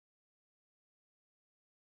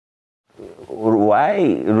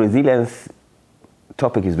why resilience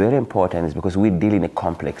topic is very important is because we deal in a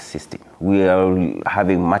complex system. We are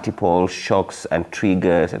having multiple shocks and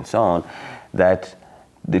triggers and so on that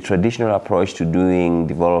the traditional approach to doing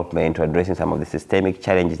development, to addressing some of the systemic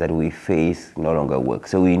challenges that we face no longer work.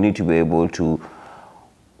 So we need to be able to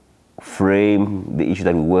frame the issue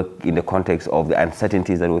that we work in the context of the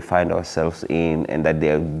uncertainties that we find ourselves in, and that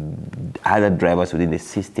there are other drivers within the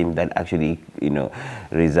system that actually,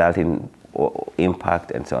 result in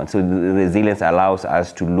impact and so on. So the resilience allows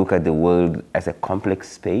us to look at the world as a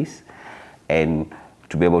complex space and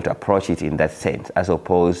to be able to approach it in that sense, as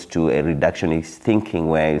opposed to a reductionist thinking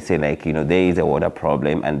where you say there is a water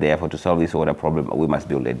problem and therefore to solve this water problem we must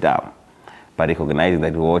build a dam. But recognizing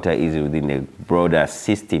that water is within the broader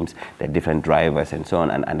systems, the different drivers and so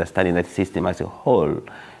on, and understanding that system as a whole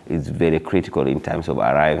is very critical in terms of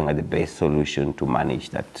arriving at the best solution to manage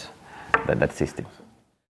that system.